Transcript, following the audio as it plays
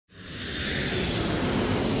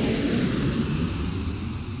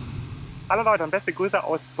Hallo Leute und beste Grüße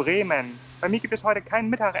aus Bremen. Bei mir gibt es heute kein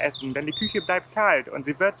Mittagessen, denn die Küche bleibt kalt und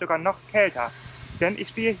sie wird sogar noch kälter. Denn ich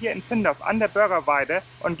stehe hier in Findorff an der Bürgerweide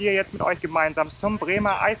und gehe jetzt mit euch gemeinsam zum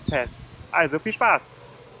Bremer Eisfest. Also viel Spaß!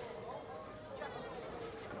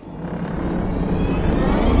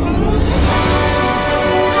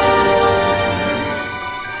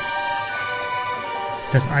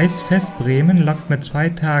 Das Eisfest Bremen lockt mit 2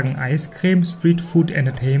 Tagen Eiscreme, Streetfood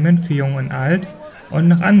Entertainment für Jung und Alt und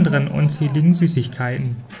noch anderen unzähligen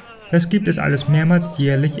Süßigkeiten. Das gibt es alles mehrmals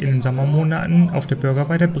jährlich in den Sommermonaten auf der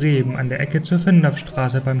Bürgerweide Bremen an der Ecke zur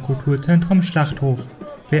Findorffstraße beim Kulturzentrum Schlachthof.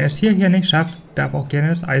 Wer es hier nicht schafft, darf auch gerne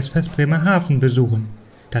das Eisfest Bremerhaven besuchen.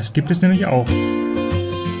 Das gibt es nämlich auch.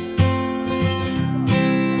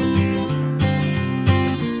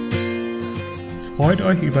 Freut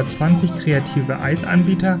euch über 20 kreative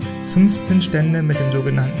Eisanbieter, 15 Stände mit den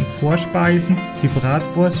sogenannten Vorspeisen wie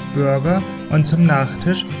Bratwurst, Burger und zum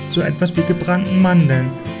Nachtisch so etwas wie gebrannten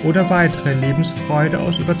Mandeln oder weitere Lebensfreude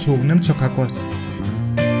aus überzogenem Zuckerguss.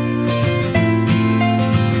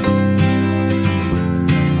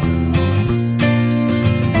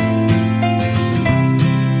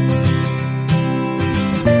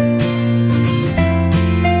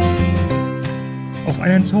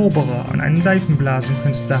 Einen Zauberer und einen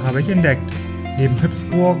Seifenblasenkünstler habe ich entdeckt. Neben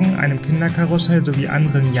Hüpfburgen, einem Kinderkarussell sowie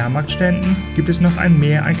anderen Jahrmarkt-Ständen gibt es noch ein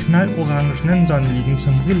Meer an knallorangenen Sonnenliegen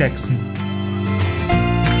zum Relaxen.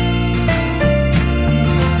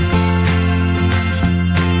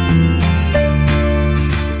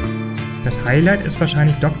 Das Highlight ist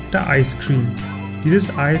wahrscheinlich Dr. Eiscreme.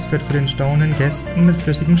 Dieses Eis wird für den staunenden Gästen mit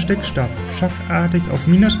flüssigem Stickstoff schockartig auf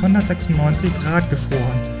minus 196 Grad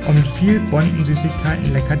gefroren und mit viel bunten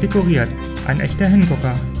Süßigkeiten lecker dekoriert. Ein echter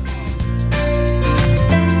Hingucker.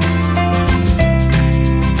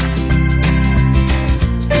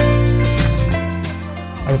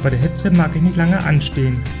 Aber bei der Hitze mag ich nicht lange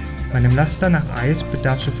anstehen. Meinem Laster nach Eis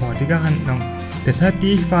bedarf sofortiger Handlung. Deshalb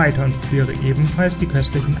gehe ich weiter und probiere ebenfalls die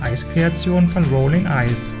köstlichen Eiskreationen von Rolling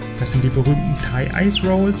Ice. Das sind die berühmten Thai Ice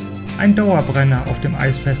Rolls, ein Dauerbrenner auf dem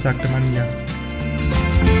Eisfest, sagte man mir.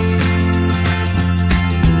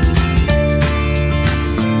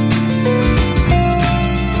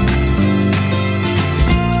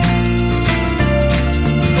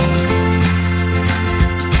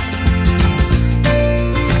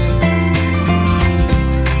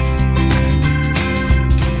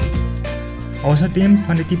 Außerdem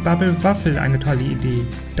fand ich die Bubble Waffel eine tolle Idee.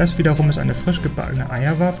 Das wiederum ist eine frisch gebackene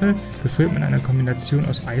Eierwaffel, gefüllt mit einer Kombination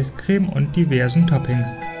aus Eiscreme und diversen Toppings.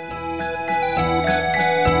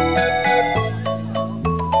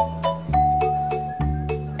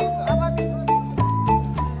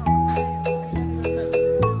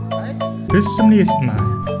 Bis zum nächsten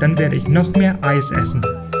Mal, dann werde ich noch mehr Eis essen.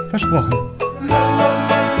 Versprochen.